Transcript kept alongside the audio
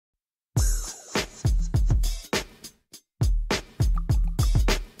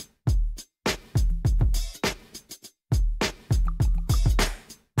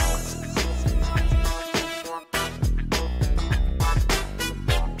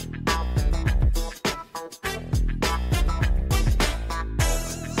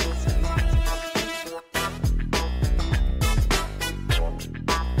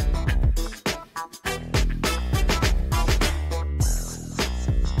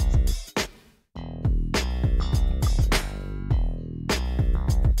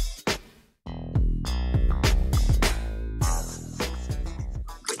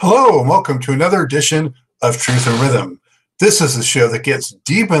Hello, and welcome to another edition of Truth and Rhythm. This is the show that gets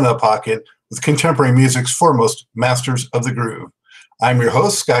deep in the pocket with contemporary music's foremost masters of the groove. I'm your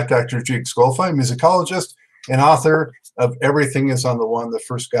host, Scott Dr. Scott Goldfine, musicologist and author of Everything is on the One, the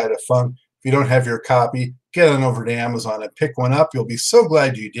First Guide to Funk. If you don't have your copy, get on over to Amazon and pick one up. You'll be so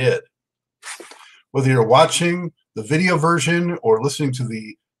glad you did. Whether you're watching the video version or listening to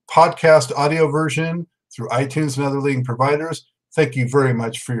the podcast audio version through iTunes and other leading providers, thank you very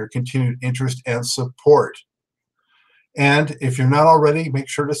much for your continued interest and support. And if you're not already, make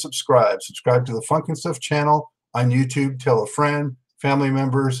sure to subscribe. Subscribe to the Funk and Stuff channel on YouTube. Tell a friend, family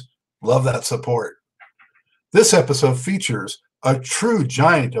members. Love that support. This episode features a true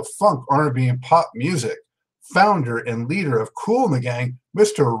giant of funk, R&B, and pop music, founder and leader of Kool the Gang,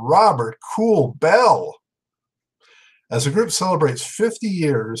 Mr. Robert Kool Bell. As the group celebrates 50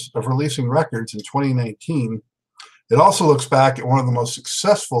 years of releasing records in 2019, it also looks back at one of the most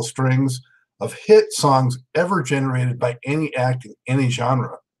successful strings of hit songs ever generated by any act in any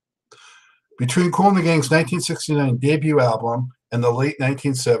genre. Between Kool the Gang's 1969 debut album and the late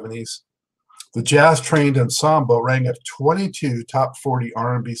 1970s, the jazz-trained ensemble rang up 22 top 40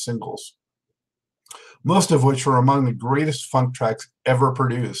 R&B singles, most of which were among the greatest funk tracks ever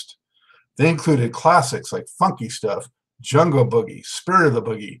produced. They included classics like Funky Stuff, Jungle Boogie, Spirit of the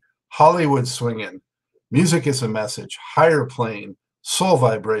Boogie, Hollywood Swingin', Music is a Message, Higher Plane, Soul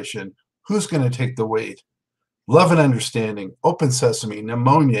Vibration, Who's Gonna Take the Weight, Love and Understanding, Open Sesame,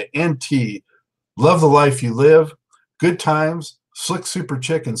 Pneumonia, NT, Love the Life You Live, Good Times, Slick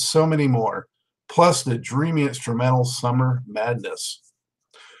Superchick, and so many more, plus the dreamy instrumental Summer Madness.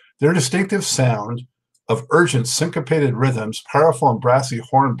 Their distinctive sound of urgent syncopated rhythms, powerful and brassy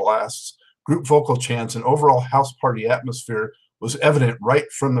horn blasts, group vocal chants, and overall house party atmosphere was evident right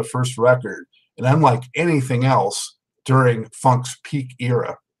from the first record, and unlike anything else during funk's peak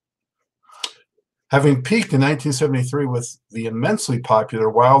era. Having peaked in 1973 with the immensely popular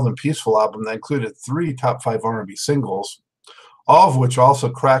Wild and Peaceful album that included 3 top 5 R&B singles, all of which also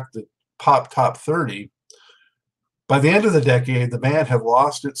cracked the pop top 30, by the end of the decade, the band had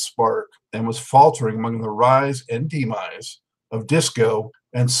lost its spark and was faltering among the rise and demise of disco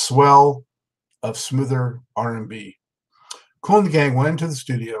and swell of smoother R&B. Kool the Gang went into the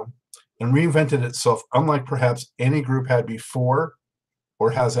studio and reinvented itself unlike perhaps any group had before or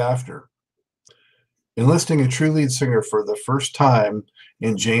has after. Enlisting a true lead singer for the first time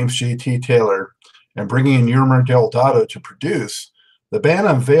in James J.T. Taylor and bringing in Yurmer Delgado to produce, the band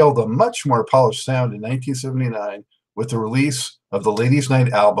unveiled a much more polished sound in 1979 with the release of the Ladies'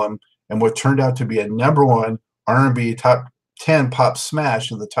 Night album and what turned out to be a #1 R&B top 10 pop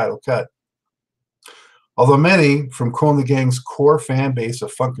smash in the title cut. Although many from Kool the Gang's core fan base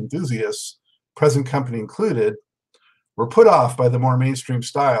of funk enthusiasts, present company included, were put off by the more mainstream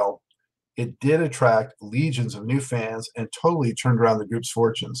style, it did attract legions of new fans and totally turned around the group's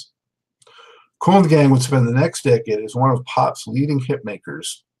fortunes. Kool the Gang would spend the next decade as one of pop's leading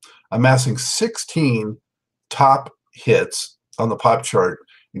hitmakers, amassing 16 top hits on the pop chart,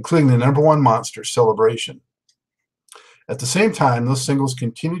 including the #1 monster, Celebration. At the same time, those singles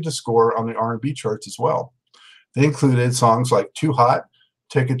continued to score on the R&B charts as well. They included songs like Too Hot,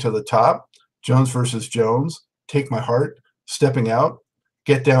 Take It to the Top, Jones vs. Jones, Take My Heart, Stepping Out,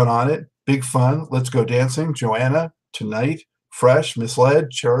 Get Down on It, Big Fun, Let's Go Dancing, Joanna, Tonight, Fresh,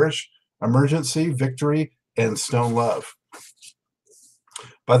 Misled, Cherish, Emergency, Victory, and Stone Love.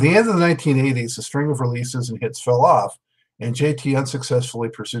 By the end of the 1980s, the string of releases and hits fell off, and JT unsuccessfully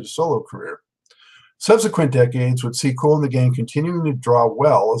pursued a solo career. Subsequent decades would see Kool the Gang continuing to draw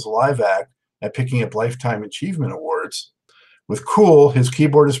well as a live act and picking up Lifetime Achievement Awards, with Kool, his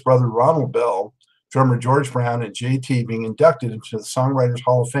keyboardist brother Ronald Bell, drummer George Brown, and JT being inducted into the Songwriters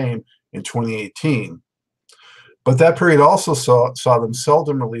Hall of Fame in 2018. But that period also saw them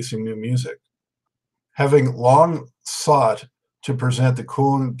seldom releasing new music. Having long sought to present the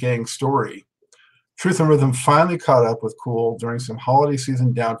Kool Gang story, Truth and Rhythm finally caught up with Kool during some holiday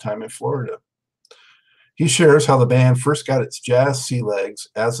season downtime in Florida. He shares how the band first got its jazz sea legs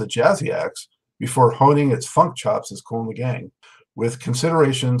as the Jazzy Acts before honing its funk chops as Kool the Gang, with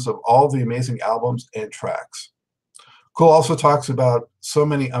considerations of all the amazing albums and tracks. Kool also talks about so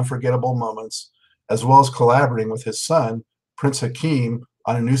many unforgettable moments, as well as collaborating with his son, Prince Hakeem,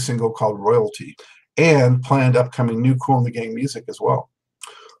 on a new single called Royalty, and planned upcoming new Kool the Gang music as well.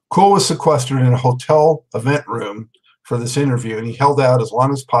 Kool was sequestered in a hotel event room for this interview, and he held out as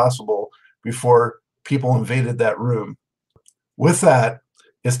long as possible before people invaded that room. With that,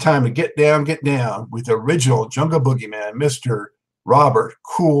 it's time to get down with the original Jungle Boogie Man, Mr. Robert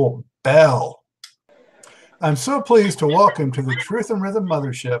Kool Bell. I'm so pleased to welcome to the Truth and Rhythm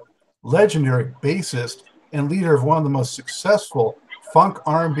Mothership legendary bassist and leader of one of the most successful funk,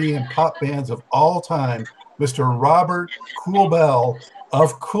 R&B, and pop bands of all time, Mr. Robert Kool Bell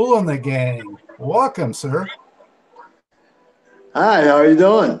of Kool the Gang. Welcome, sir. Hi, how are you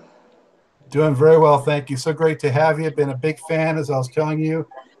doing? Doing very well, thank you. So great to have you. Been a big fan, as I was telling you,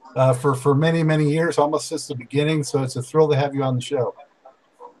 for many, many years, almost since the beginning. So it's a thrill to have you on the show.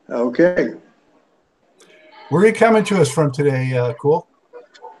 Okay. Where are you coming to us from today, Kool?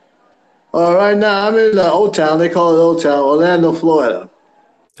 Right now I'm in Old Town. They call it Old Town, Orlando, Florida.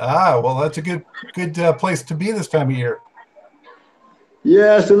 Ah, well, that's a good place to be this time of year.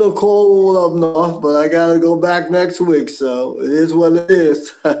 Yeah, it's a little cold up north, but I gotta go back next week, so it is what it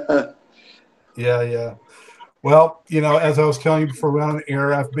is. Yeah, yeah. Well, as I was telling you before we went on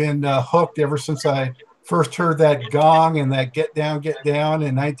air, I've been hooked ever since I first heard that gong and that Get Down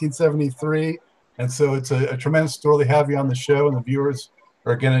in 1973. And so it's a tremendous thrill to have you on the show, and the viewers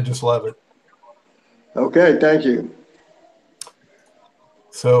are going to just love it. Okay, thank you.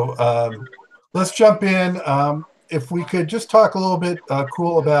 So let's jump in. If we could just talk a little bit,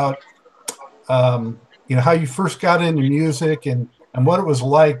 Kool, about how you first got into music and what it was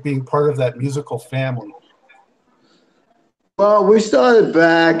like being part of that musical family. Well, we started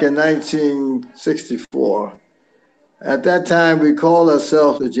back in 1964. At that time, we called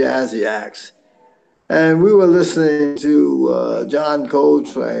ourselves the Jazzy Acts. And we were listening to John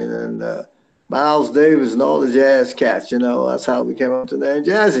Coltrane and Miles Davis and all the jazz cats. That's how we came up with the name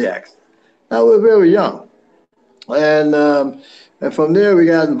Jazzy Acts. Now, we were very young. And from there, we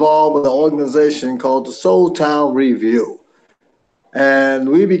got involved with an organization called the Soul Town Review. And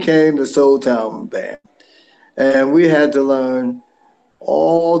we became the Soul Town Band. And we had to learn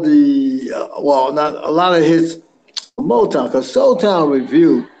all not a lot of hits from Motown, because Soul Town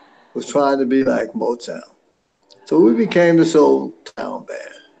Review was trying to be like Motown. So we became the Soul Town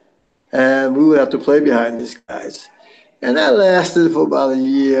Band. And we would have to play behind these guys. And that lasted for about a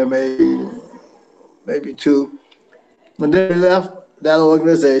year, maybe two. And then we left that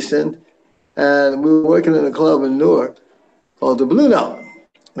organization, and we were working in a club in Newark called the Blue Note.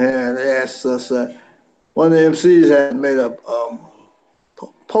 And they asked us, one of the MCs had made a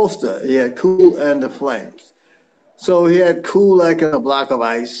poster. He had Kool and the Flames. So he had Kool like in a block of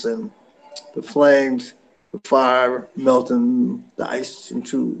ice, and the flames, the fire melting the ice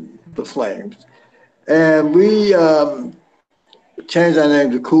into the flames. And we changed our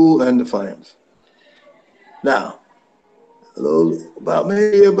name to Kool and the Flames. Now,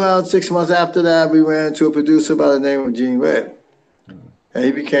 about 6 months after that, we ran into a producer by the name of Gene Red, and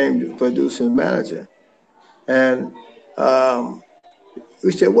he became the producer and manager. And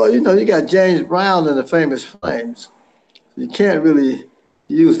we said, well, you got James Brown and the Famous Flames. You can't really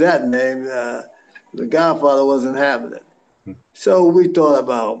use that name. The Godfather wasn't having it. So we thought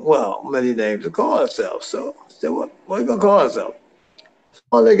about, many names to call ourselves. So I said, what are we going to call ourselves?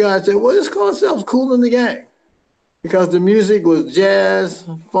 One of the guys said, well, just call ourselves Kool the Gang, because the music was jazz,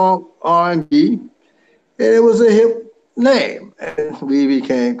 funk, R&B, and it was a hip name. And we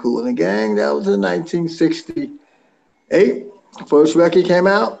became Kool the Gang. That was in 1968. First record came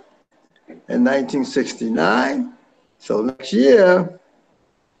out in 1969. So next year,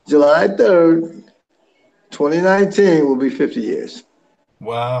 July 3rd, 2019, will be 50 years.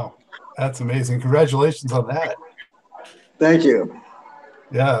 Wow, that's amazing. Congratulations on that. Thank you.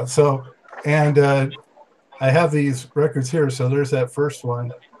 Yeah, so, and I have these records here. So there's that first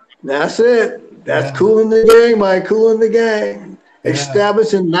one. That's it. That's Kool the Gang by Kool the Gang,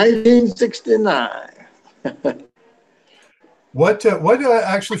 established in 1969. What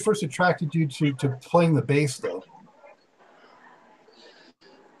actually first attracted you to playing the bass, though?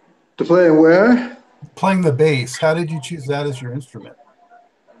 To play where? Playing the bass. How did you choose that as your instrument?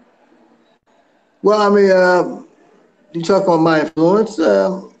 Well, I mean, you talk about my influence.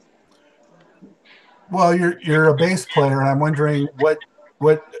 Well, you're a bass player, and I'm wondering what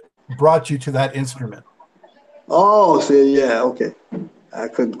brought you to that instrument. Oh, see, yeah, okay. I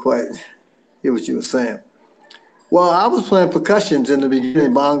couldn't quite hear what you were saying. Well, I was playing percussions in the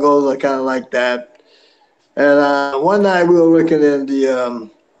beginning, bongos, I kind of like that. And one night we were working in the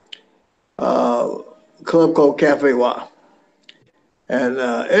club called Cafe Wa. And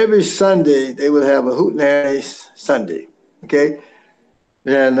every Sunday they would have a hootenanny Sunday, okay?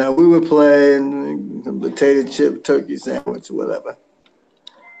 And we would play potato chip, turkey sandwich, whatever.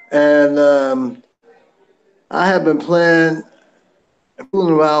 And I had been fooling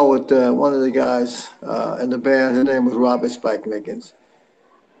around with one of the guys in the band. His name was Robert Spike Mickens.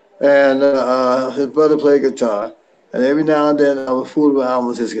 And his brother played guitar. And every now and then I would fool around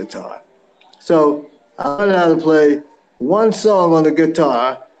with his guitar. So I learned how to play one song on the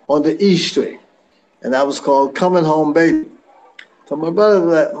guitar on the E string, and that was called "Coming Home, Baby." So my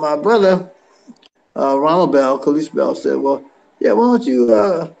brother, Ronald Bell, Khalees Bell, said, "Well, yeah, why don't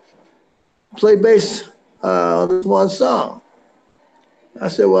you play bass on this one song?" I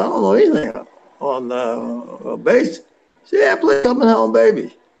said, "Well, I don't know anything on bass." She said, "Yeah, play "Coming Home,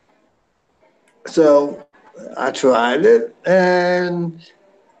 Baby." So I tried it, and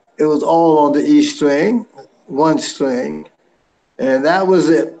it was all on the E string, one string, and that was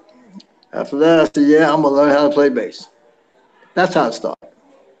it. After that, I said, "Yeah, I'm gonna learn how to play bass." That's how it started.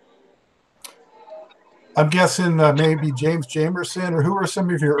 I'm guessing maybe James Jamerson, or who were some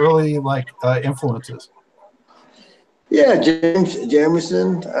of your early influences? Yeah, James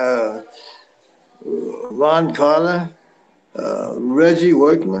Jamerson, Ron Carter, Reggie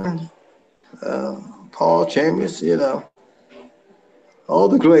Workman, Paul Chambers, all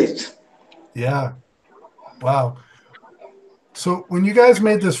the greats. Yeah. Wow. So when you guys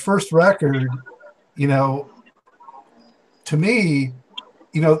made this first record, you know, to me,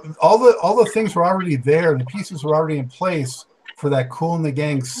 all the things were already there. The pieces were already in place for that Kool and the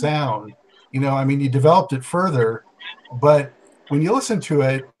Gang sound. I mean, you developed it further, but when you listen to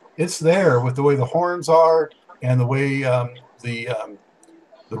it, it's there with the way the horns are and the way the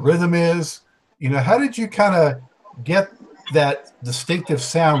rhythm is. How did you kind of get that distinctive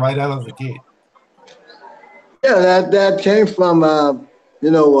sound right out of the gate? Yeah, that came from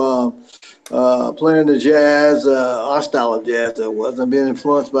playing the jazz, our style of jazz. That wasn't being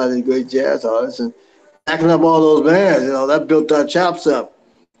influenced by the great jazz artists and backing up all those bands. That built our chops up.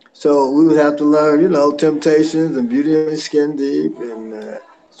 So we would have to learn, Temptations and Beauty and the Skin Deep and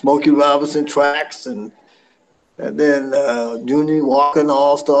Smokey Robinson tracks and then Junior Walker and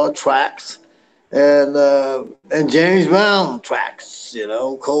All Star tracks and James Brown tracks,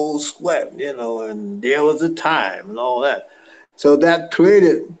 Cold Sweat, and There Was a Time and all that. So that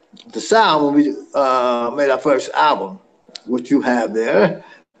created the sound when we made our first album, which you have there,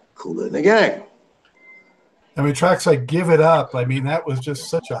 Kool the Gang. I mean, tracks like Give It Up, I mean, that was just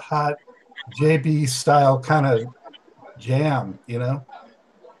such a hot JB style kind of jam.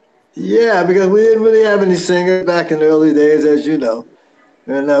 Yeah, because we didn't really have any singers back in the early days, as you know.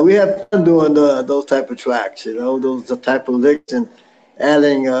 And we had fun doing those type of tracks, those type of licks and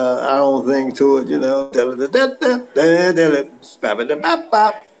adding our own thing to it, it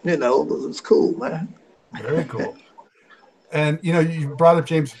was cool, man. Very cool. And you brought up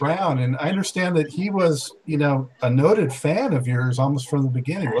James Brown, and I understand that he was, a noted fan of yours almost from the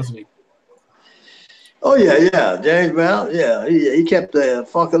beginning, wasn't he? Oh yeah, James Brown, yeah, he kept the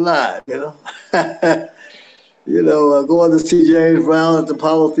funk alive, going to see James Brown at the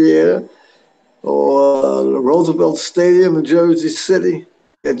Apollo Theater or the Roosevelt Stadium in Jersey City.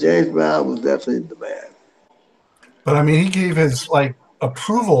 Yeah, James Brown was definitely the man. But I mean, he gave his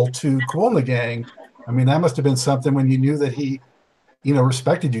approval to Kool and the Gang. I mean, that must have been something when you knew that he,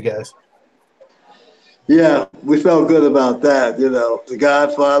 respected you guys. Yeah, we felt good about that. The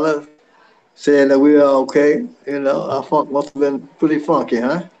Godfather saying that we are okay. Our funk must have been pretty funky,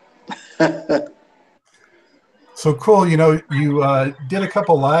 huh? So cool. You did a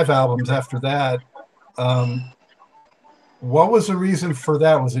couple live albums after that. What was the reason for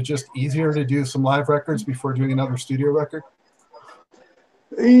that? Was it just easier to do some live records before doing another studio record?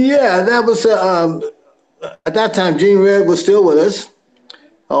 Yeah, that was at that time. Gene Red was still with us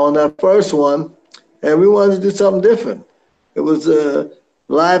on that first one, and we wanted to do something different. It was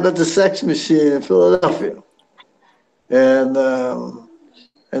live at the Sex Machine in Philadelphia, and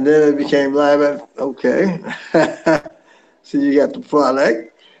then it became live at OK. So you got the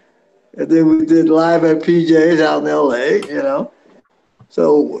product, and then we did live at PJ's out in LA.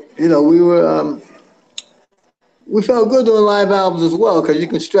 So we felt good doing live albums as well because you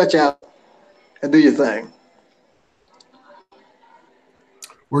can stretch out and do your thing.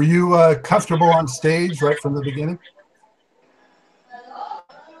 Were you comfortable on stage right from the beginning?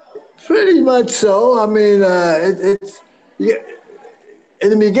 Pretty much so. I mean, it's yeah. In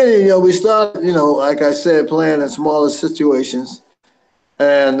the beginning, we started, like I said, playing in smaller situations,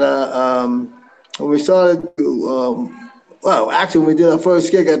 and when we started to, actually, when we did our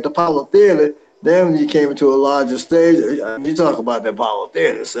first gig at the Apollo Theater, then you came into a larger stage. You talk about the Apollo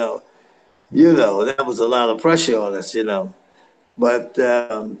Theater, so that was a lot of pressure on us, But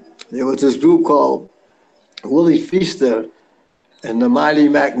there was this group called Willie Feaster and the Mighty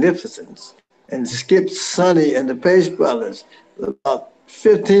Magnificents, and Skip Sonny and the Pace Brothers. About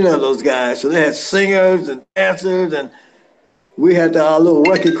 15 of those guys. So they had singers and dancers, and we had our little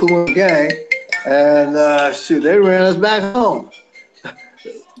wacky Kool Gang, and they ran us back home.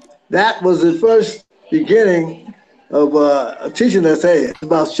 That was the first beginning of teaching us, hey, it's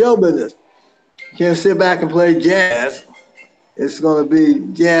about show business. You can't sit back and play jazz. It's going to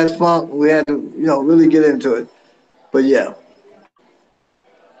be jazz funk. We had to, really get into it. But yeah.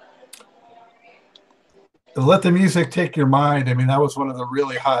 Let the Music Take Your Mind. I mean, that was one of the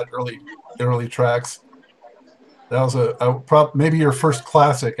really hot early tracks. That was maybe your first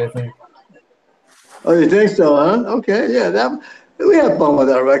classic, I think. Oh, you think so, huh? Okay, yeah. We had fun with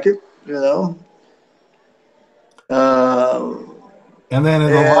that record, And then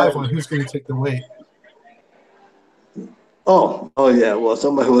in the live one, Who's Going to Take the Weight? Oh yeah. Well,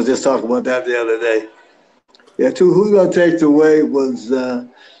 somebody was just talking about that the other day. Yeah, Who's Gonna Take the Weight was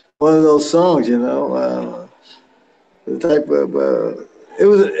one of those songs, the type of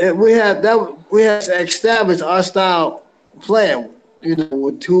we had established our style playing,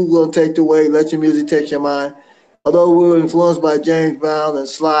 with Who's Gonna Take the Weight, Let Your Music Take Your Mind. Although we were influenced by James Brown and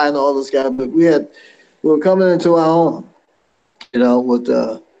Sly and all those guys, but we were coming into our own, with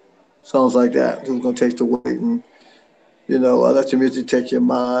songs like that. Who's Gonna Take the Weight, and Let Your Music Take Your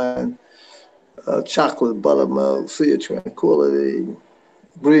Mind, Chocolate Buttermilk, Sea of Tranquility,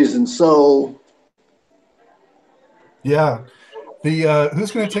 Breeze and Soul. Yeah. The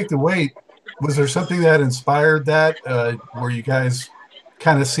Who's Going to Take the Weight? Was there something that inspired that? Were you guys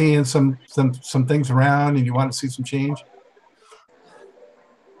kind of seeing some things around, and you want to see some change?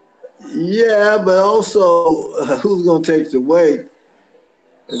 Yeah, but also Who's Gonna Take the Weight?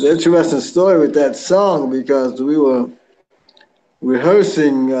 It's an interesting story with that song because we were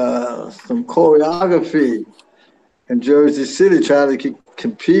rehearsing some choreography in Jersey City, trying to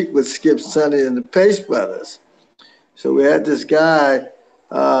compete with Skip, Sonny, and the Pace Brothers. So we had this guy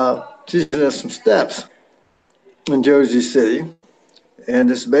teaching us some steps in Jersey City, and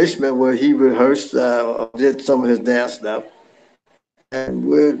this basement where he rehearsed, did some of his dance stuff. And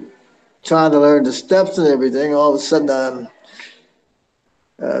we're trying to learn the steps and everything. All of a sudden,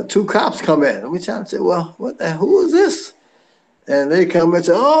 two cops come in, and we're trying to say, well, who is this? And they come and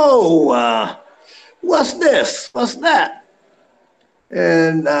say, oh, what's this? What's that?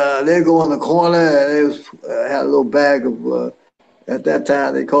 And they go in the corner, and they had a little bag of, at that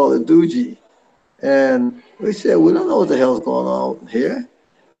time, they called it doogie. And we said, we don't know what the hell's going on here.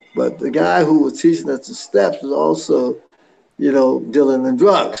 But the guy who was teaching us the steps was also, dealing in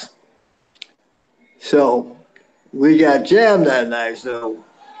drugs. So we got jammed that night. So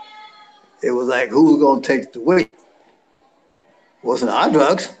it was like, who's going to take the weight? Wasn't our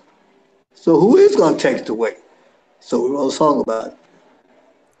drugs. So who is going to take the weight? So we wrote a song about it.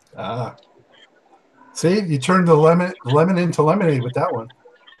 Ah. See, you turned the lemon into lemonade with that one.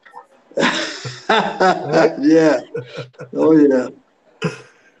 Yeah. Oh, yeah.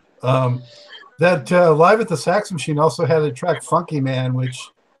 That Live at the Sax Machine also had a track Funky Man, which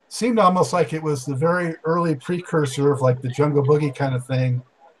seemed almost like it was the very early precursor of like the Jungle Boogie kind of thing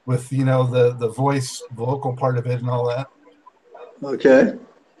with, the vocal part of it and all that. Okay.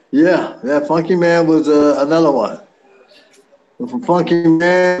 Yeah, that Funky Man was another one. From Funky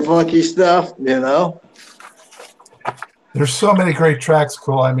Man, funky stuff, There's so many great tracks,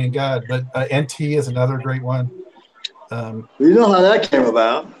 Cole. I mean, God, but NT is another great one. You know how that came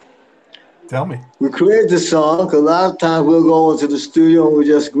about? Tell me. We created the song because a lot of times we'll go into the studio and we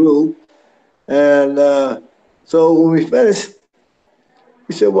just grew. And so when we finished,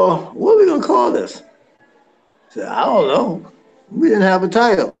 we said, well, what are we going to call this? I said, I don't know. We didn't have a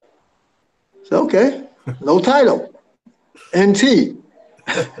title. I said, okay, no title. NT.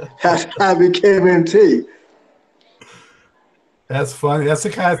 That's how it became NT. That's funny. That's the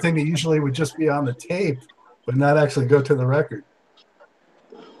kind of thing that usually would just be on the tape, but not actually go to the record.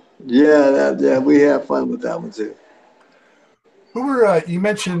 Yeah, we had fun with that one too. Who were you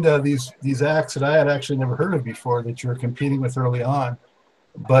mentioned these acts that I had actually never heard of before that you were competing with early on,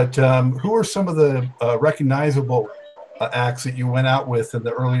 but who are some of the recognizable acts that you went out with in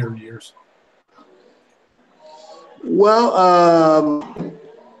the earlier years? Well,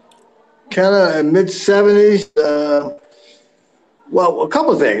 kind of mid-70s. Well, a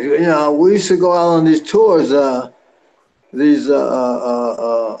couple of things. We used to go out on these tours, these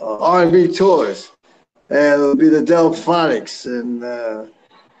R&B tours, and it would be the Delphonics, and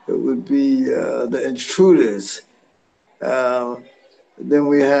it would be the Intruders. Then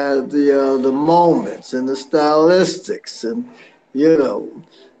we had the Moments and the Stylistics, and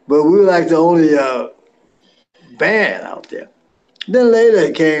but we were like the only band out there. Then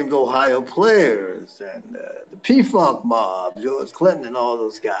later came the Ohio Players and the P-Funk Mob, George Clinton and all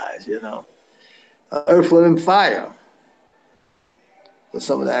those guys, Earth, Wind and Fire. But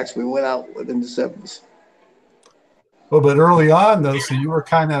some of the acts we went out with in the 70s. Well, but early on, though, so you were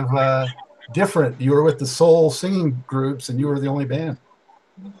kind of different. You were with the soul singing groups, and you were the only band.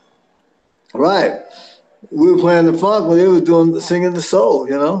 Right. We were playing the funk when they were doing singing the soul,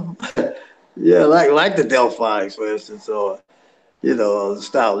 you know. Yeah, like the Delphonics, for instance, or you know, the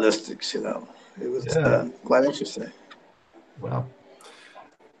Stylistics. You know, it was Yeah. quite interesting. Wow.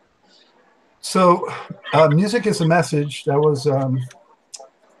 So, music is a message. That was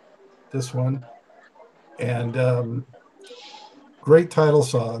this one, and great title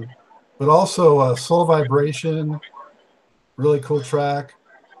song, but also Soul Vibration, really cool track.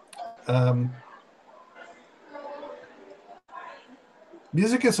 Um,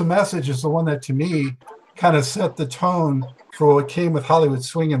 Music is a Message is the one that, to me, kind of set the tone for what came with Hollywood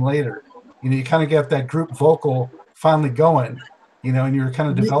Swinging later. You know, you kind of got that group vocal finally going, you know, and you were kind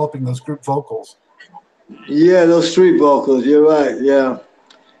of developing those group vocals. Yeah, those street vocals. You're right. Yeah,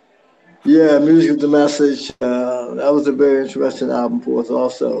 yeah. Music is the message. That was a very interesting album for us,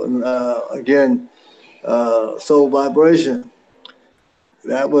 also. And again, Soul Vibration.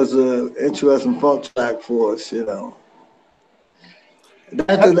 That was an interesting funk track for us. You know,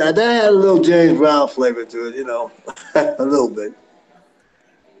 that had a little James Brown flavor to it. You know, a little bit.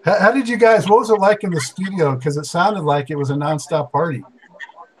 How did you guys, what was it like in the studio? Because it sounded like it was a nonstop party.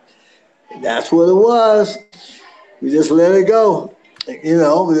 That's what it was. We just let it go. You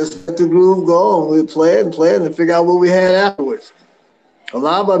know, we just let the groove go and we play it and figure out what we had afterwards. A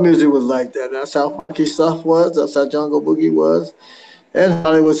lot of our music was like that. That's how funky stuff was. That's how Jungle Boogie was. And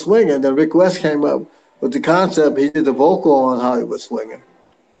Hollywood Swinging. Then Rick West came up with the concept. He did the vocal on Hollywood Swinging.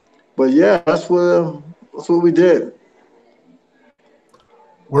 But yeah, that's what we did.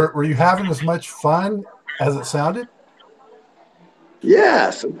 Were you having as much fun as it sounded?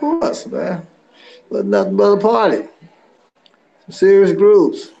 Yes, of course, man. But nothing but a party. Some serious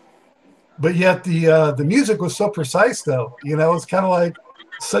grooves. But yet the music was so precise, though. You know, it's kind of like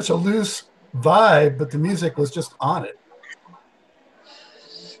such a loose vibe, but the music was just on it.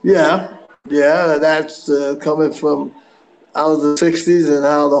 Yeah, yeah, that's coming from out of the 60s and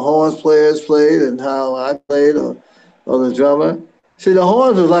how the horns players played and how I played or the drummer. See, the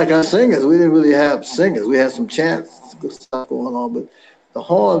horns was like our singers. We didn't really have singers. We had some chants stuff going on, but the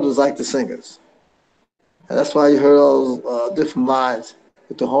horns was like the singers. And that's why you heard all those different lines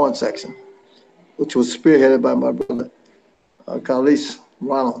with the horn section, which was spearheaded by my brother, Carlis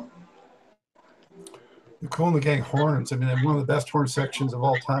Ronald. The Kool the Gang horns. I mean, they're one of the best horn sections of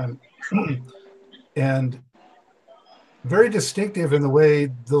all time. And very distinctive in the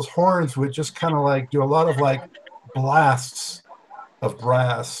way those horns would just kind of like do a lot of like blasts of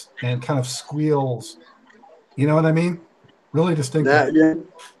brass and kind of squeals. You know what I mean? Really distinctive. That yeah,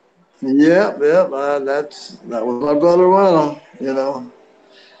 yeah, yeah. That was my brother Ronald. You know,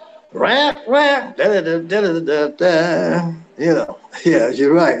 rap, rap, da da da da da da. You know, yeah,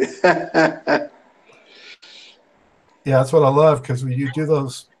 you're right. Yeah, that's what I love because when you do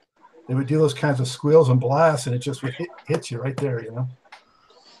those, they would do those kinds of squeals and blasts, and it just would hit you right there. You know.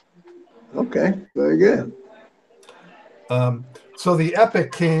 Okay, very good. So the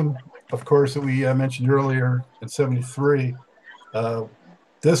epic came, of course, that we mentioned earlier in '73.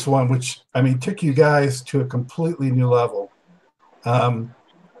 This one, which I mean, took you guys to a completely new level. Do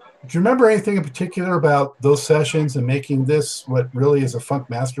you remember anything in particular about those sessions and making this what really is a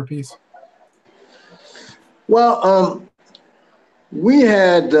funk masterpiece? Well, we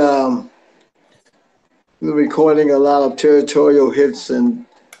had been recording a lot of territorial hits and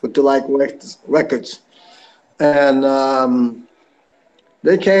with the like records, and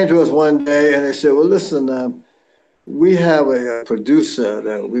they came to us one day and they said, "Well, listen, we have a producer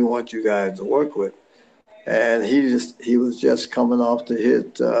that we want you guys to work with." And he was just coming off the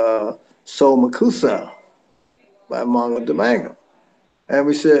hit Soul Makusa by Mongo DeMango. And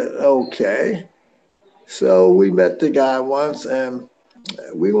we said, okay. So we met the guy once and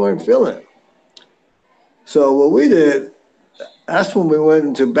we weren't feeling it. So what we did, that's when we went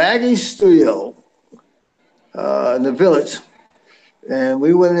into Baggy's studio in the Village. And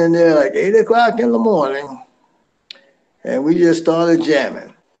we went in there like 8 o'clock in the morning and we just started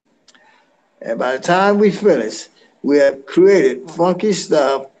jamming. And by the time we finished, we had created funky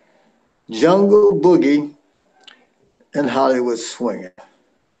stuff, jungle boogie, and Hollywood swinging.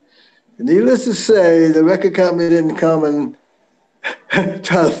 And needless to say, the record company didn't come and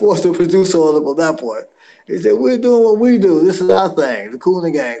try to force the producer on them at that point. He said, "We're doing what we do. This is our thing, the Kool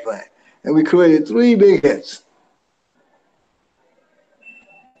the Gang thing." And we created 3 big hits.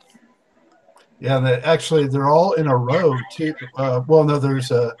 Yeah, actually, they're all in a row too. Well, no,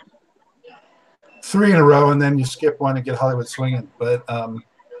 there's 3 in a row, and then you skip one and get Hollywood swinging. But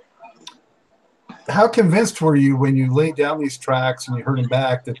how convinced were you when you laid down these tracks and you heard them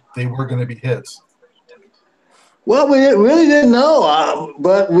back that they were going to be hits? Well, we really didn't know,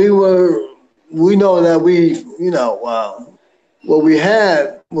 but we know that what we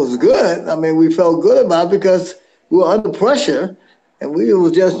had was good. I mean, we felt good about it because we were under pressure and we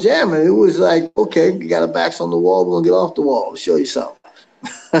was just jamming. It was like, okay, you got our backs on the wall, we're gonna get off the wall. I'll show you something.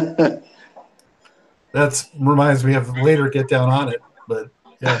 That reminds me of later Get Down on It, but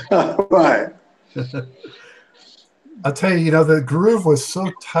yeah. Right. I'll tell you, the groove was so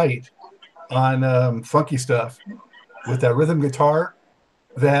tight on Funky Stuff with that rhythm guitar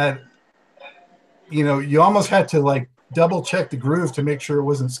that, you almost had to like double check the groove to make sure it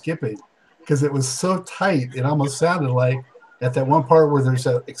wasn't skipping because it was so tight. It almost sounded like at that one part where there's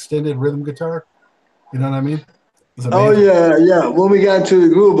that extended rhythm guitar. You know what I mean? It was amazing. Oh, yeah, yeah. When we got into the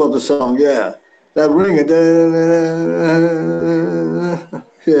groove of the song, yeah. That ring.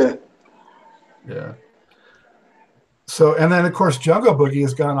 Yeah. Yeah. So, and then of course, Jungle Boogie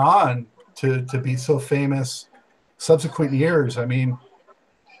has gone on to be so famous subsequent years. I mean,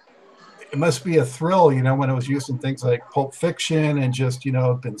 it must be a thrill, when it was used in things like Pulp Fiction and just,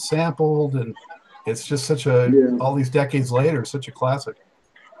 been sampled. And it's just all these decades later, such a classic.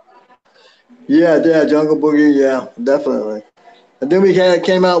 Yeah, Jungle Boogie, yeah, definitely. And then we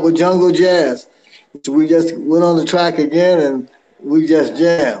came out with Jungle Jazz. So we just went on the track again and we just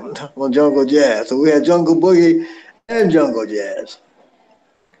jammed on Jungle Jazz. So we had Jungle Boogie and Jungle Jazz.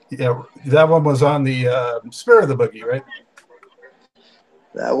 Yeah, that one was on the Spirit of the Boogie, right?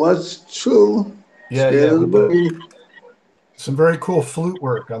 That was true. Yeah, Spirit of the Boogie. Some very cool flute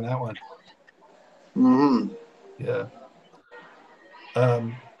work on that one. Mm-hmm. Yeah.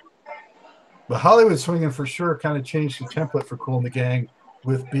 But Hollywood Swingin' for sure kind of changed the template for Kool and the Gang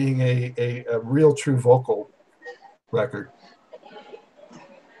with being a real true vocal record.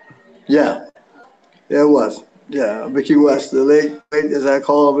 Yeah, it was. Yeah, Ricky West, the late as I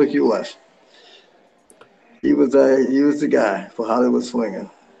call him, Ricky West. He was the guy for Hollywood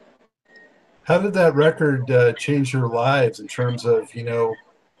Swingin'. How did that record change your lives in terms of your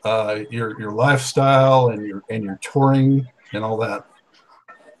lifestyle and your touring and all that?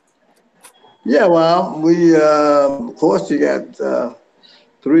 Yeah, well, we of course you got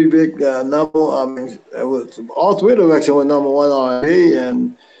three big number. I mean, it was all three of the records were number one R&B,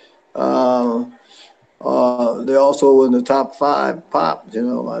 and they also were in the top 5 pop. I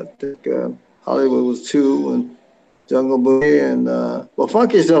think Hollywood was 2, and Jungle Boogie, and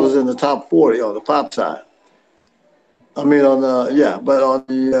Funky Stuff was in the top 40 on the pop side. I mean,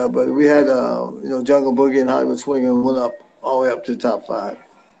 but we had Jungle Boogie and Hollywood Swingin' went up all the way up to the top 5.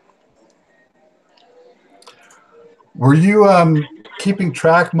 Were you keeping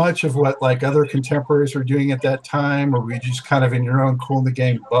track much of what like other contemporaries were doing at that time, or were you just kind of in your own Kool and the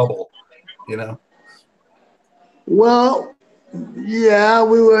Gang bubble? Well, yeah,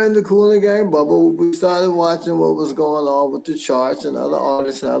 we were in the Kool and the Gang bubble. We started watching what was going on with the charts and other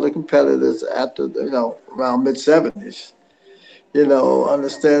artists and other competitors after around mid-70s.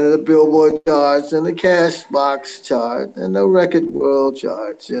 Understanding the Billboard charts and the Cashbox chart and the Record World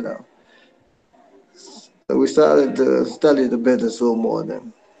charts. So we started to study the business a little more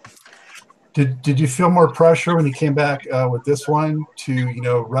then. Did you feel more pressure when you came back with this one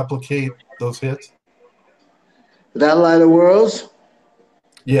to replicate those hits? That Light of Worlds?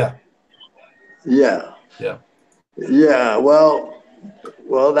 Yeah. Yeah. Yeah. Yeah. Well,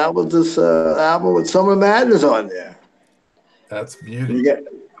 that was this album with Summer Madness on there. That's beauty.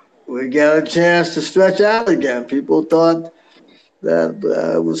 We got a chance to stretch out again. People thought that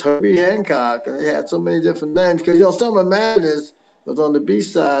it was Herbie Hancock, and they had so many different names because Summer Madness was on the B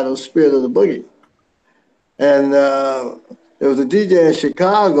side of Spirit of the Boogie, and there was a DJ in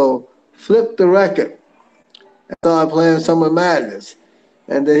Chicago flipped the record and started playing Summer Madness,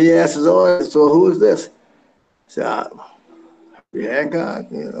 and then he asked his audience, "So who is this?" He said, Herbie Hancock,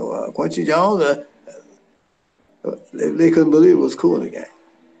 Quincy Jones. They couldn't believe it was Kool and the Gang.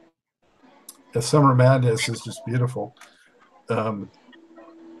 The Summer Madness is just beautiful. The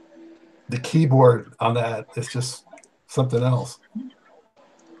keyboard on that is just something else.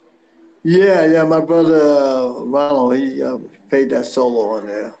 Yeah, my brother Ronald, he played that solo on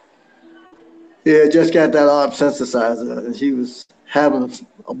there. Yeah, just got that ARP synthesizer, and he was having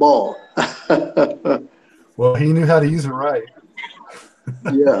a ball. Well, he knew how to use it right.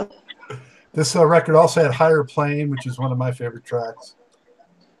 Yeah. This record also had Higher Plane, which is one of my favorite tracks.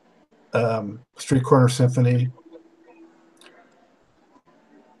 Street Corner Symphony.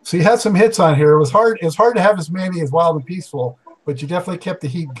 So you had some hits on here. It was hard to have as many as Wild and Peaceful, but you definitely kept the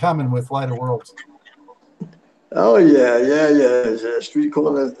heat coming with Light of Worlds. Oh yeah, yeah, yeah. Street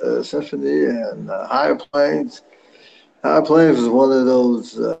Corner Symphony and Higher Plains. Higher Plains was one of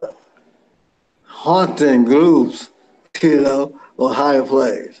those haunting groups, on Higher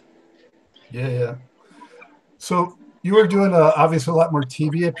Plains. Yeah, yeah. So you were doing obviously a lot more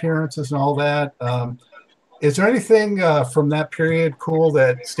TV appearances and all that. Is there anything from that period cool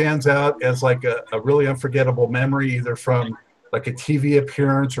that stands out as like a really unforgettable memory, either from like a TV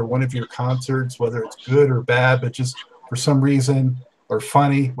appearance or one of your concerts, whether it's good or bad, but just for some reason or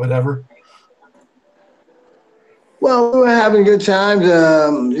funny, whatever? Well, we were having good times,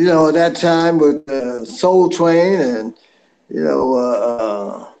 at that time with Soul Train and,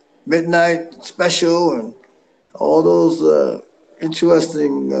 Midnight Special and all those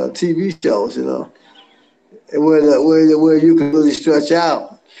interesting TV shows, where you can really stretch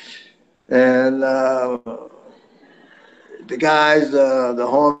out. And the guys, the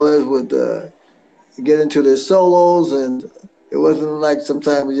horners would get into their solos, and it wasn't like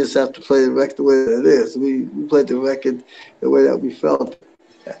sometimes we just have to play the record the way that it is. We played the record the way that we felt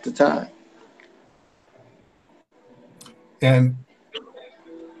at the time. And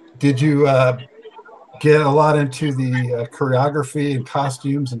did you get a lot into the choreography and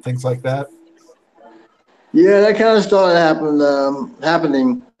costumes and things like that? Yeah, that kind of started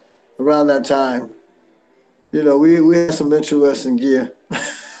happening around that time. We had some interesting gear.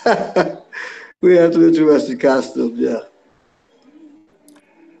 We had some interesting costumes, yeah.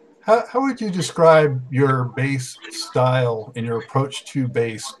 How would you describe your bass style and your approach to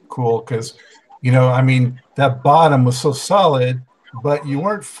bass, Cool? Because, I mean, that bottom was so solid, but you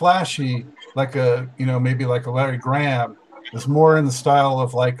weren't flashy like maybe like a Larry Graham. It was more in the style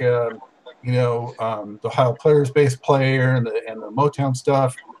of like the Ohio Players bass player and the Motown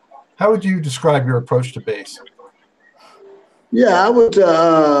stuff. How would you describe your approach to bass? Yeah, I would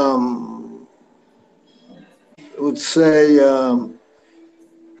say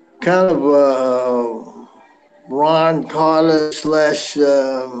kind of Ron Carter slash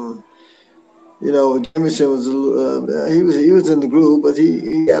Jameson was he was in the group, but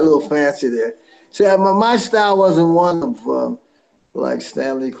he got a little fancy there. See, my style wasn't one of like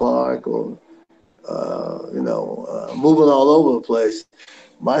Stanley Clarke or moving all over the place.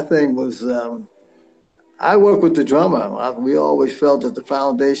 My thing was I work with the drummer. We always felt that the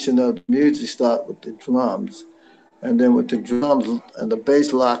foundation of the music starts with the drums, and then with the drums and the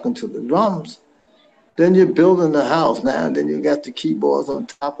bass lock into the drums, then you're building the house now, and then you got the keyboards on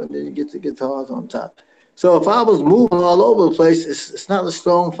top, and then you get the guitars on top. So if I was moving all over the place, it's not a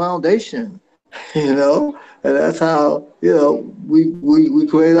strong foundation, and that's how we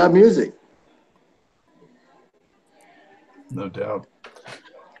create our music. No doubt.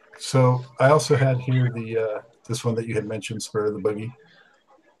 So I also had here the this one that you had mentioned, Spirit of the Boogie.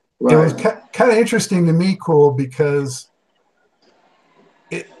 It was Right. kind of interesting to me, Cool, because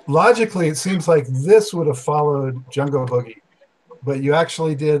logically it seems like this would have followed Jungle Boogie, but you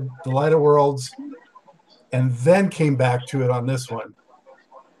actually did the Light of Worlds and then came back to it on this one.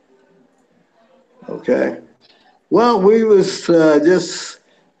 Okay. Well, we was just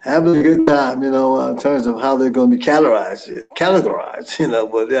having a good time, in terms of how they're going to be categorized,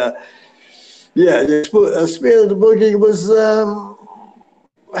 But yeah, the Spirit of the Boogie was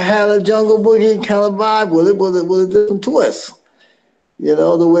had a Jungle Boogie kind of vibe with it, with a different twist.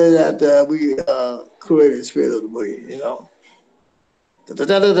 The way that we created Spirit of the Boogie. You know.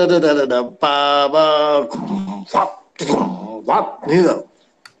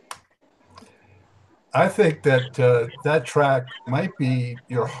 I think that that track might be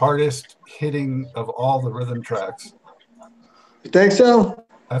your hardest hitting of all the rhythm tracks. You think so?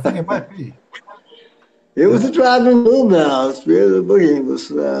 I think it might be. It was a driving move now. Spirit of the Boogie was,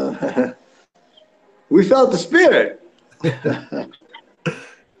 we felt the spirit.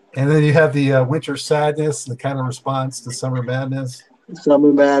 And then you have the Winter Sadness, the kind of response to Summer Madness.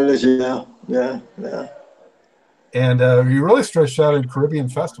 Summer Madness, yeah. And you really stretched out in Caribbean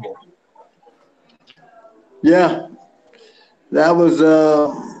Festival. Yeah, that was,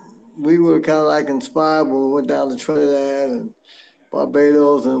 we were kind of like inspired when we went down to Trinidad and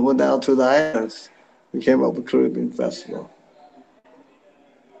Barbados and went down to the islands. We came up with Caribbean Festival.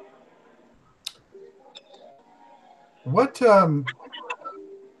 What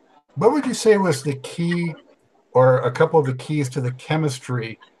would you say was the key or a couple of the keys to the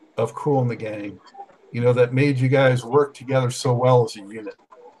chemistry of Kool and the Gang, that made you guys work together so well as a unit?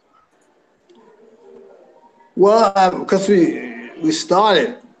 Well, because we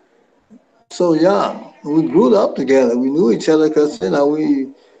started so young. We grew up together. We knew each other because,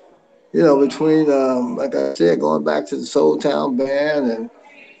 between, like I said, going back to the Soul Town band and,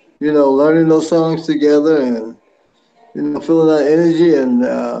 learning those songs together and feeling that energy and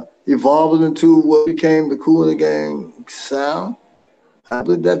evolving into what became the Kool the Gang sound. I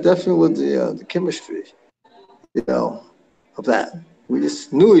believe that definitely was the chemistry, you know, of that. We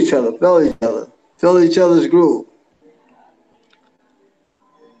just knew each other, felt each other's groove.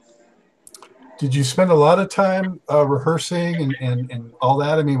 Did you spend a lot of time rehearsing and all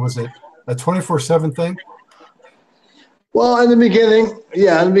that? I mean, was it a 24/7 thing? Well, in the beginning,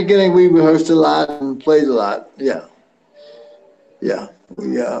 yeah, in the beginning we rehearsed a lot and played a lot. Yeah, yeah.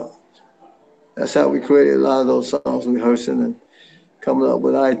 That's how we created a lot of those songs, rehearsing and coming up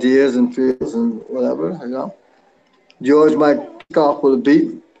with ideas and feels and whatever. George might kick off with a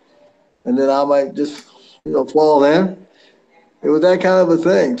beat, and then I might just, fall in. It was that kind of a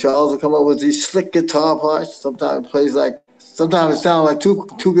thing. Charles would come up with these slick guitar parts. Sometimes it sounded like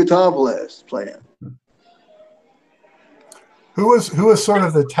two guitar players playing. Who was sort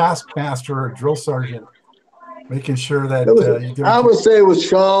of the taskmaster or drill sergeant, making sure that you didn't? I would say it was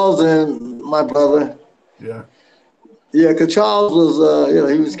Charles and my brother. Yeah. Yeah, because Charles was,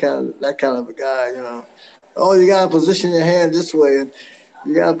 he was kind of that kind of a guy. Oh, you got to position your hand this way, and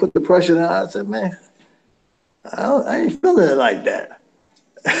you got to put the pressure down. I said, man, I ain't feeling it like that.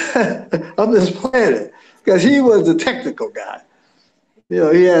 I'm just playing it because he was the technical guy. He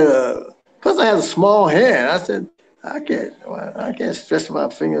had plus I had a small hand. I said, I can't stretch my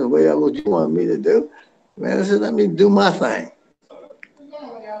fingers the way what you want me to do. Man, I said, let me do my thing.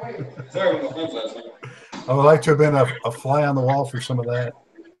 I would like to have been a fly on the wall for some of that.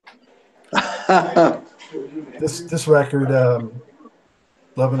 This record,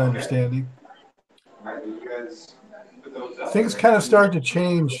 Love and Understanding. Things kind of started to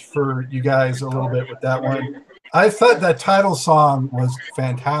change for you guys a little bit with that one. I thought that title song was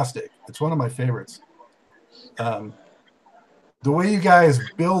fantastic. It's one of my favorites. The way you guys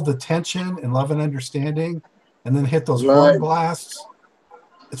build the tension in Love and Understanding and then hit those horn blasts,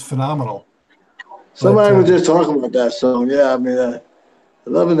 it's phenomenal. Somebody was just talking about that song. Yeah, I mean,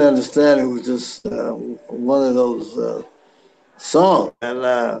 Love and Understanding was just one of those songs. And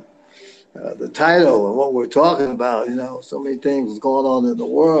the title and what we're talking about, so many things going on in the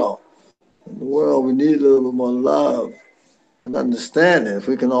world. In the world, we need a little bit more love and understanding if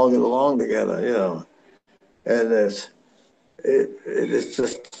we can all get along together, And it's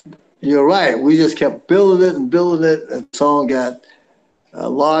just, you're right. We just kept building it, and the song got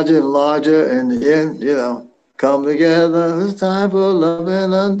larger and larger. And in the end, come together. It's time for love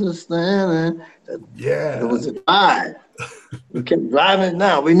and understanding. Yeah. It was a drive. We kept driving it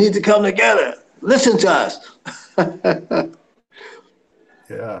now. We need to come together. Listen to us.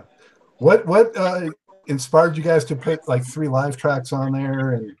 Yeah. What inspired you guys to put like 3 live tracks on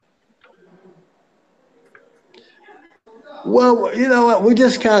there? And well, you know what? We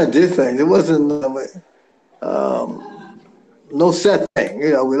just kind of did things. It wasn't no set thing.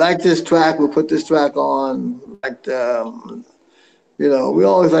 We like this track. We'll put this track on. We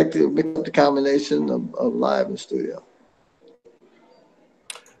always like to mix up the combination of live and studio.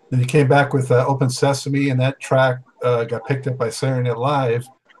 Then you came back with Open Sesame, and that track got picked up by Saturday Night Live,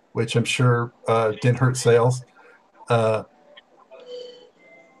 which I'm sure didn't hurt sales. But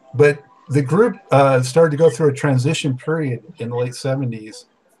the group started to go through a transition period in the late 70s.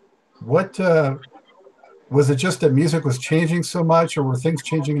 What was it just that music was changing so much, or were things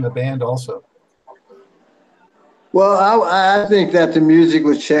changing in the band also? Well, I think that the music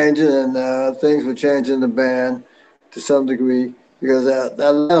was changing and things were changing in the band to some degree because that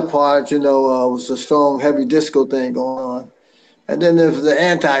latter part, was a strong, heavy disco thing going on. And then there's the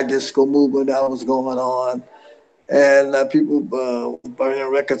anti-disco movement that was going on. And people burning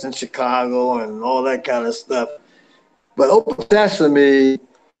records in Chicago and all that kind of stuff. But Open Sesame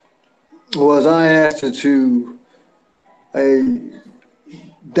was I asked to a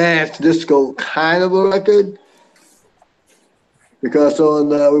dance disco kind of a record because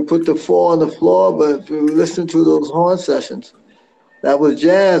we put the 4 on the floor, but we listened to those horn sessions. That was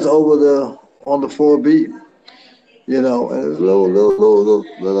jazz on the 4 beat, and it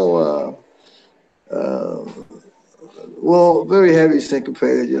was very heavy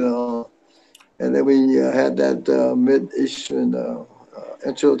syncopated, and then we had that mid-Eastern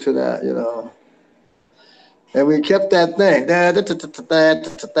intro to that, and we kept that thing.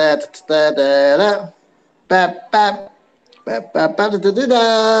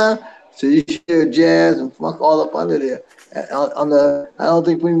 So you hear jazz and funk all up under there. I don't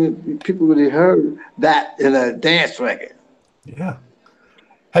think people really heard that in a dance record. Yeah.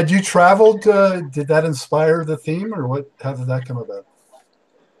 Had you traveled? Did that inspire the theme, or what? How did that come about?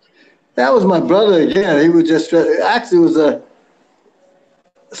 That was my brother again. He was just actually it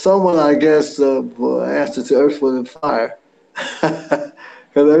was someone, I guess, answered to Earth, Wind, and Fire. Because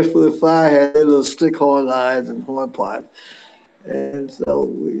Earth, Wind, and Fire had their little stick horn lines and horn parts. And so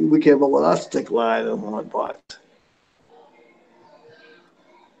we came up with our stick line and horn parts.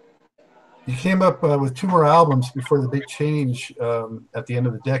 You came up with two more albums before the big change at the end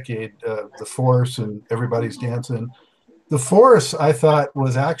of the decade, The Force and Everybody's Dancing. The Force, I thought,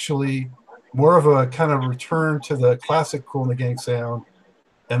 was actually more of a kind of return to the classic Kool the Gang sound,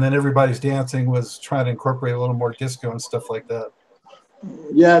 and then Everybody's Dancing was trying to incorporate a little more disco and stuff like that.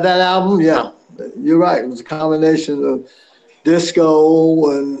 Yeah, that album, yeah, you're right. It was a combination of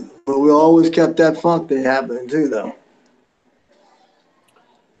disco, but we always kept that funk thing happening too, though.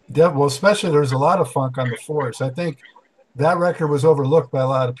 Yeah, well, especially there's a lot of funk on The Force. I think that record was overlooked by a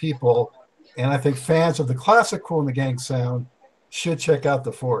lot of people, and I think fans of the classic Kool the Gang sound should check out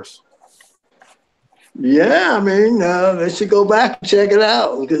The Force. Yeah, I mean, they should go back and check it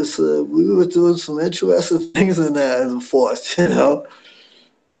out because we were doing some interesting things in there as a force,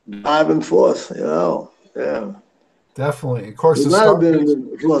 driving force, yeah. Definitely. Of course, It might have been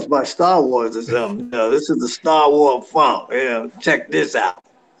influenced by Star Wars or something. This is the Star Wars funk. Check this out.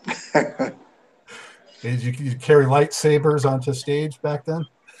 Did you carry lightsabers onto stage back then?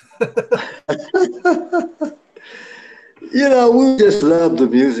 We just loved the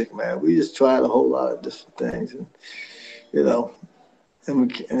music, man. We just tried a whole lot of different things, and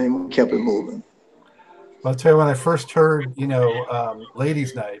we kept it moving. I'll tell you, when I first heard,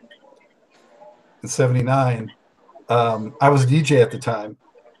 Ladies Night in '79, I was a DJ at the time,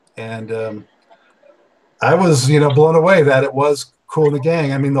 and I was, blown away that it was Kool the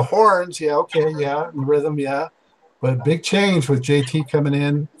Gang. I mean, the horns, yeah, okay, yeah, and the rhythm, yeah, but big change with JT coming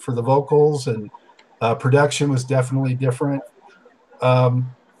in for the vocals, and production was definitely different.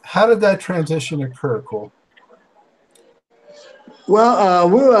 How did that transition occur, Kool? Well,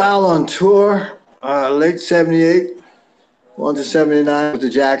 we were out on tour late '78, on to '79 with the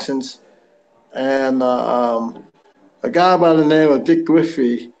Jacksons, and a guy by the name of Dick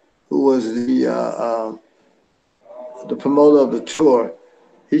Griffey, who was the promoter of the tour,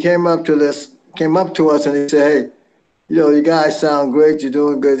 he came up to us and he said, "Hey, you guys sound great. You're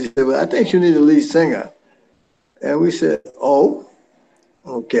doing good." He said, "But I think you need a lead singer." And we said, "Oh,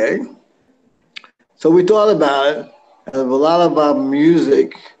 okay." So we thought about it. And a lot of our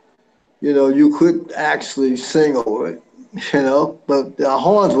music, you could actually sing over it, but our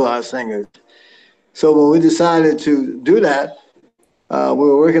horns were our singers. So when we decided to do that, we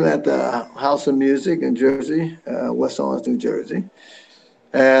were working at the House of Music in Jersey, West Orange, New Jersey.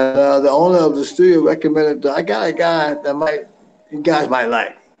 And the owner of the studio recommended, I got a guy that you guys might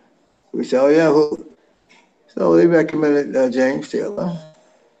like. We said, "Oh, yeah, who?" So they recommended James Taylor,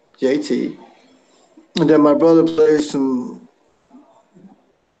 JT. And then my brother played some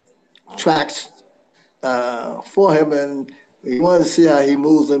tracks for him, and we wanted to see how he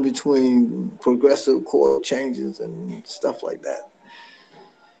moves in between progressive chord changes and stuff like that.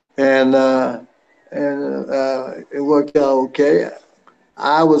 And it worked out okay.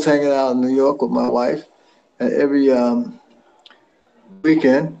 I was hanging out in New York with my wife, and every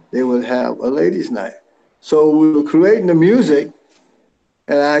weekend they would have a ladies' night. So we were creating the music,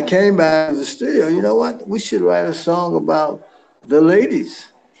 and I came back to the studio. You know what? We should write a song about the ladies.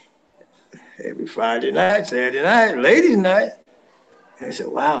 Every Friday night, Saturday night, ladies' night. And I said,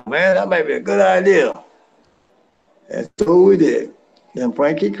 "Wow, man, that might be a good idea." And so we did. Then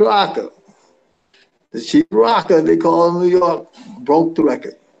Frankie Crocker, the chief rocker they call in New York, broke the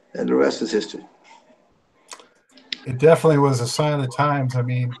record, and the rest is history. It definitely was a sign of the times. I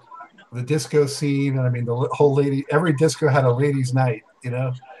mean, the disco scene, and I mean, the whole every disco had a ladies' night,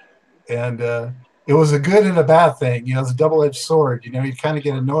 and it was a good and a bad thing. It was a double-edged sword. You kind of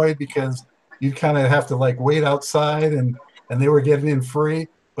get annoyed because you'd kind of have to wait outside, and they were getting in free,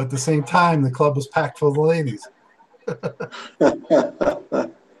 but at the same time, the club was packed full of ladies.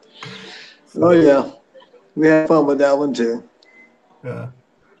 Oh yeah, we had fun with that one too. Yeah.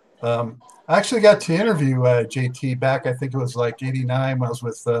 I actually got to interview JT back, I think it was '89 when I was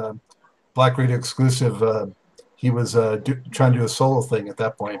with Black Radio Exclusive. He was trying to do a solo thing at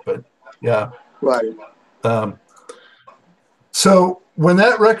that point, but yeah. Right. So when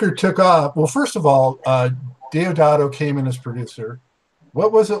that record took off, well, first of all, Deodato came in as producer.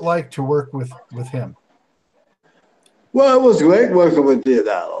 What was it like to work with him? Well, it was great working with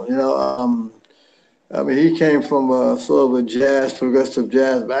Deodato. I mean, he came from sort of a progressive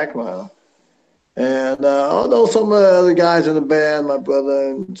jazz background. And although some of the other guys in the band, my brother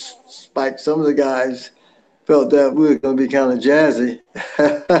and Spike, some of the guys felt that we were going to be kind of jazzy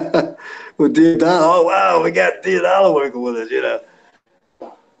with Deodato. Oh, wow, we got Deodato working with us,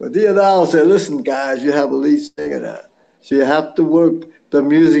 But Diodalo said, listen, guys, you have a lead singer now. So you have to work the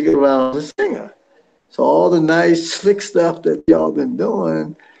music around the singer. So all the nice, slick stuff that y'all been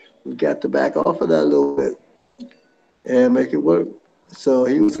doing, we got to back off of that a little bit and make it work. So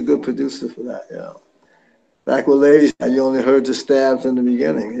he was a good producer for that, you know. Back with Ladies, you only heard the stabs in the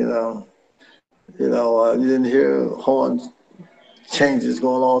beginning, you know. You didn't hear horn changes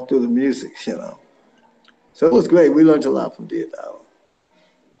going all through the music, you know. So it was great. We learned a lot from Diodalo.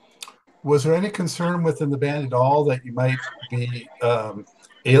 Was there any concern within the band at all that you might be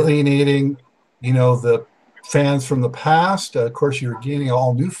alienating, the fans from the past? Of course, you're gaining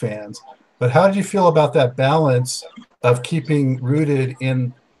all new fans, but how did you feel about that balance of keeping rooted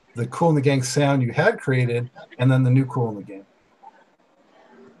in the Kool and the Gang sound you had created and then the new Kool and the Gang?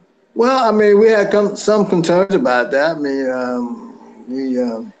 Well, I mean, we had some concerns about that. I mean,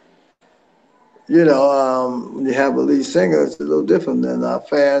 when you have a lead singer, it's a little different than our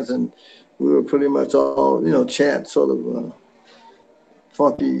fans, and we were pretty much all, chant sort of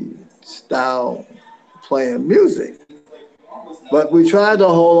funky style playing music. But we tried to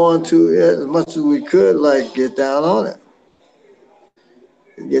hold on to it as much as we could, like Get Down on It.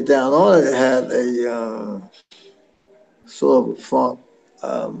 Get Down on It had a sort of a funk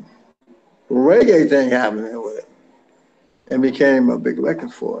reggae thing happening with it, and became a big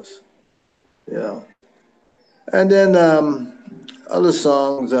record for us. And then other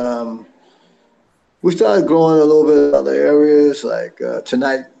songs, we started growing a little bit in other areas, like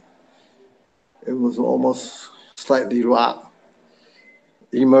Tonight, it was almost slightly rock.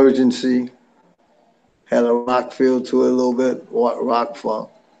 Emergency had a rock feel to it a little bit, rock funk.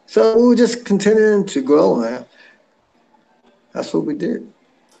 So we were just continuing to grow, man. That's what we did.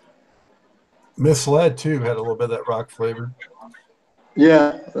 Misled, too, had a little bit of that rock flavor.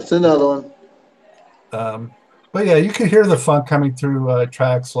 Yeah, that's another one. But yeah, you could hear the funk coming through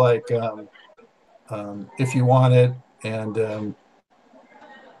tracks like If You Want It, and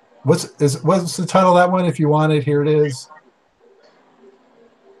what's the title of that one? If You Want It, Here It Is.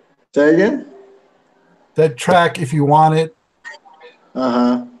 Say again? That track, If You Want It.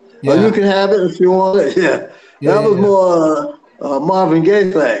 Uh-huh. Yeah. Well, you can have it if you want it. Yeah. That was more Marvin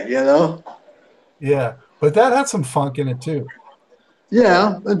Gaye thing, Yeah, but that had some funk in it too.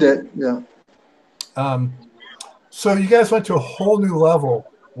 Yeah, it did. Yeah. So you guys went to a whole new level.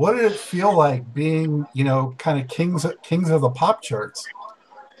 What did it feel like being, kind of kings of the pop charts?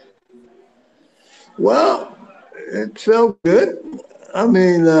 Well, it felt good. I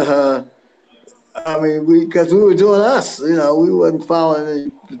mean, because we were doing us, we wasn't following any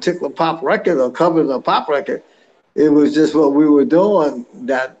particular pop record or covering a pop record. It was just what we were doing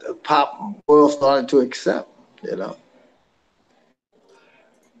that the pop world started to accept, And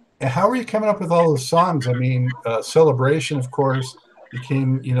how were you coming up with all those songs? I mean, Celebration, of course,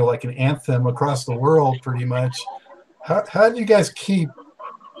 became, like an anthem across the world pretty much. How did you guys keep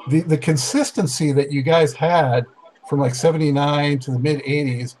the consistency that you guys had from like 79 to the mid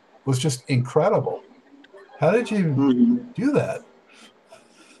 80s was just incredible. How did you do that?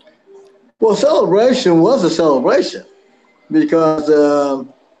 Well, Celebration was a celebration because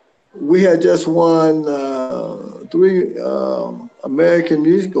we had just won 3 American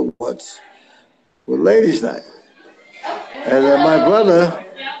Music Awards with Ladies Night. And then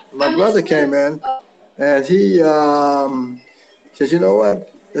my brother came in and he says, you know what?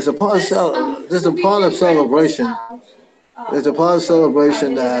 There's a part of celebration. There's a part of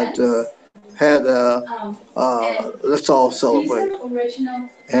celebration that had Let's All Celebrate.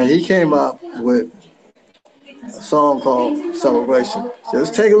 And he came up with a song called Celebration. So let's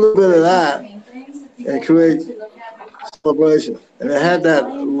take a little bit of that and create Celebration. And it had that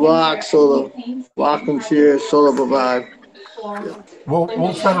rock and cheer sort of a vibe.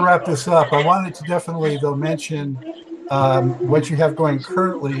 We'll try to wrap this up. I wanted to definitely, though, mention what you have going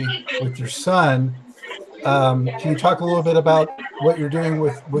currently with your son. Can you talk a little bit about what you're doing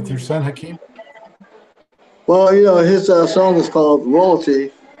with your son, Hakeem? Well, his song is called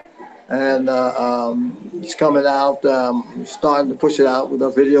Royalty, and it's coming out, starting to push it out with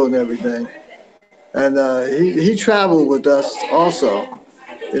a video and everything. And he traveled with us also.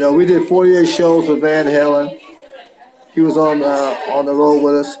 We did 48 shows with Van Halen. He was on the road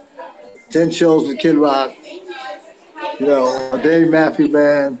with us. 10 shows with Kid Rock. A Dave Matthews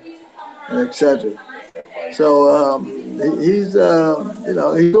Band, etc. So he's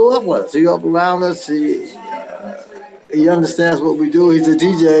he grew up with us. He grew up around us. He understands what we do. He's a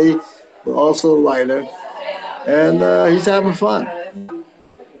DJ, but also a writer, and he's having fun.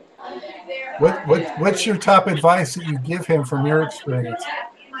 What's your top advice that you give him from your experience?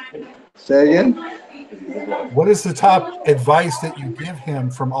 Say again? What is the top advice that you give him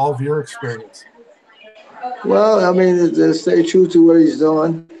from all of your experience? Well, I mean, just stay true to what he's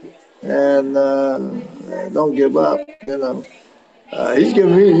doing and don't give up. You know, he's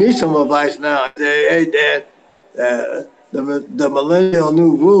giving me some advice now. Say, hey, Dad, the millennial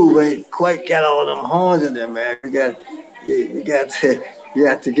new groove ain't quite got all them horns in there, man. You got to you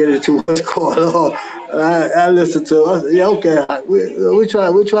have to get into what's going on. I listen to us. Yeah, okay. We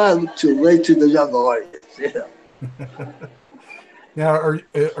try to relate to the younger audience. You know. Now,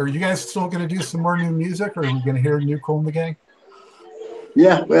 are you guys still going to do some more new music, or are we going to hear new Kool the Gang?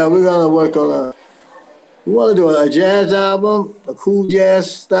 Yeah, well, we're gonna work on we want to do a jazz album, a cool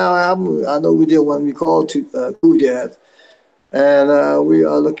jazz style album. I know we did one we called Cool Jazz, and we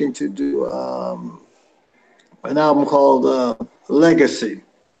are looking to do an album called Legacy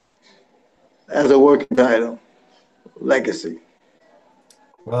as a working title. Legacy.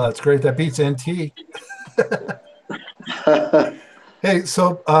 Well, that's great. That beats NT. Hey,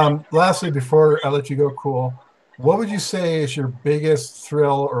 so lastly, before I let you go, Kool, what would you say is your biggest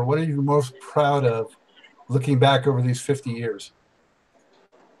thrill, or what are you most proud of looking back over these 50 years?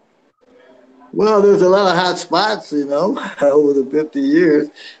 Well, there's a lot of hot spots, you know, over the 50 years,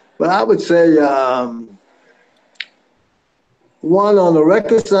 but I would say one on the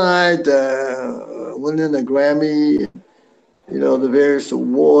record side, winning a Grammy, you know, the various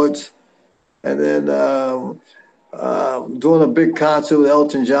awards, and then doing a big concert with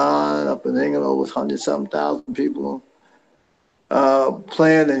Elton John up in England with 100-something thousand people.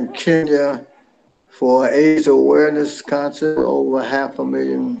 Playing in Kenya for an AIDS awareness concert, over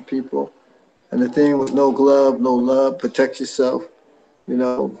 500,000 people. And the theme was no glove, no love, protect yourself. You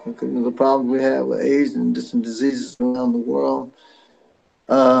know, because of the problems we have with AIDS and different diseases around the world.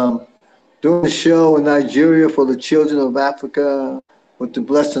 Doing a show in Nigeria for the children of Africa with the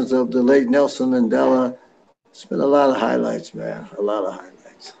blessings of the late Nelson Mandela. It's been a lot of highlights, man. A lot of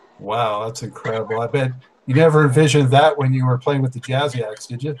highlights. Wow, that's incredible. I bet you never envisioned that when you were playing with the Jazzy Acts,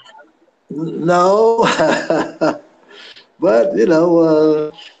 did you? No, but you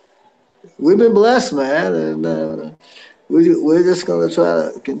know, we've been blessed, man, and we're just gonna try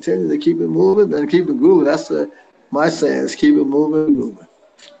to continue to keep it moving and keep it grooving. That's my saying is keep it moving and grooving.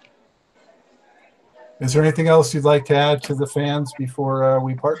 Is there anything else you'd like to add to the fans before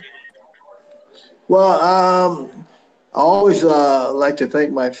we part? Well, I always like to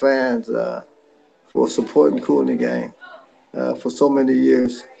thank my fans for supporting Kool the Gang for so many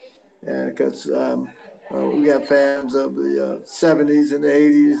years, and because we got fans of the 70s and the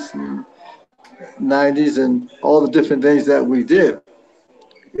 80s and 90s and all the different things that we did.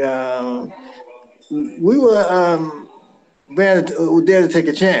 We were there to take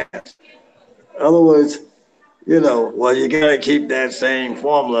a chance. In other words, you know, well, you gotta keep that same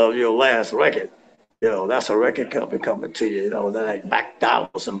formula of your last record. You know, that's a record company coming to you. You know, they're like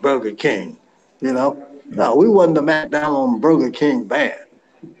McDonald's and Burger King. You know, no, we wasn't the McDonald's and Burger King band.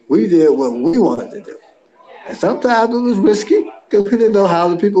 We did what we wanted to do, and sometimes it was risky because we didn't know how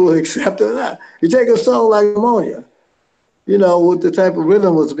the people would accept it or not. You take a song like Pneumonia, you know, what the type of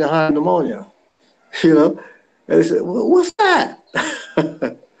rhythm was behind Pneumonia, you know, and they said, well, what's that?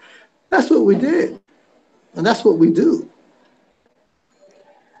 That's what we did, and that's what we do.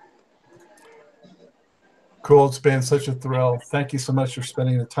 Kool, it's been such a thrill. Thank you so much for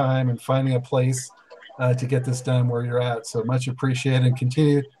spending the time and finding a place to get this done where you're at. So much appreciated, and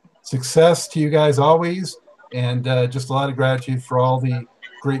continued success to you guys always. And just a lot of gratitude for all the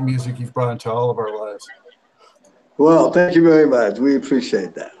great music you've brought into all of our lives. Well, thank you very much. We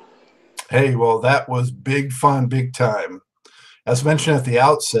appreciate that. Hey, well, that was big fun, big time. As mentioned at the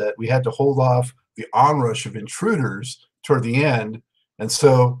outset, we had to hold off the onrush of intruders toward the end. And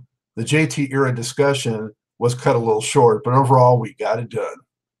so the JT era discussion was cut a little short, but overall we got it done.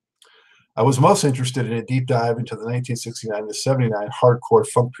 I was most interested in a deep dive into the 1969 to 79 hardcore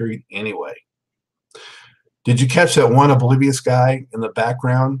funk period anyway. Did you catch that one oblivious guy in the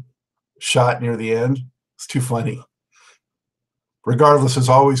background shot near the end? It's too funny. Regardless, as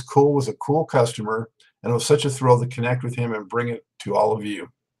always, Kool was a cool customer, and it was such a thrill to connect with him and bring it to all of you.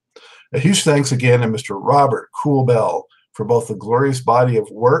 A huge thanks again to Mr. Robert Kool Bell for both the glorious body of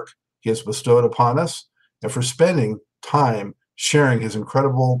work he has bestowed upon us and for spending time sharing his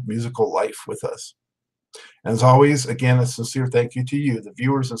incredible musical life with us. And as always, again, a sincere thank you to you, the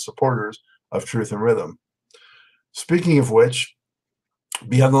viewers and supporters of Truth and Rhythm. Speaking of which,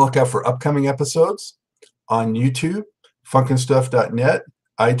 be on the lookout for upcoming episodes on YouTube, funkinstuff.net,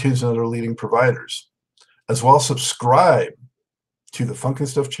 iTunes, and other leading providers. As well, subscribe to the Funkin'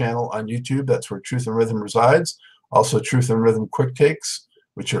 Stuff channel on YouTube. That's where Truth and Rhythm resides. Also, Truth and Rhythm Quick Takes,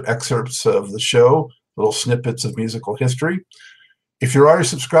 which are excerpts of the show little snippets of musical history. If you're already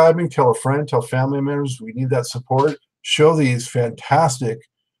subscribing, tell a friend, tell family members. We need that support. Show these fantastic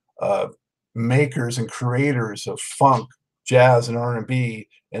makers and creators of funk, jazz, and R&B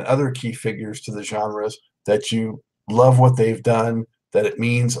and other key figures to the genres that you love what they've done, that it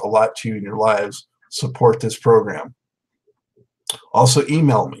means a lot to you in your lives. Support this program. Also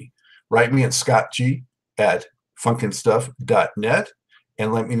email me. Write me at scottg@funkandstuff.net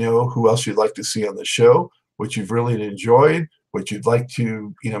and let me know who else you'd like to see on the show, what you've really enjoyed, what you'd like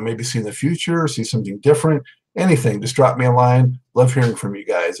to, maybe see in the future, see something different, anything. Just drop me a line. Love hearing from you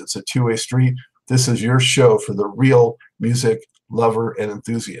guys. It's a two-way street. This is your show for the real music lover and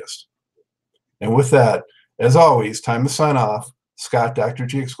enthusiast. And with that, as always, time to sign off. Scott, Dr.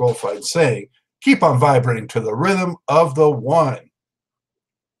 GX Goldfine saying, keep on vibrating to the rhythm of the one.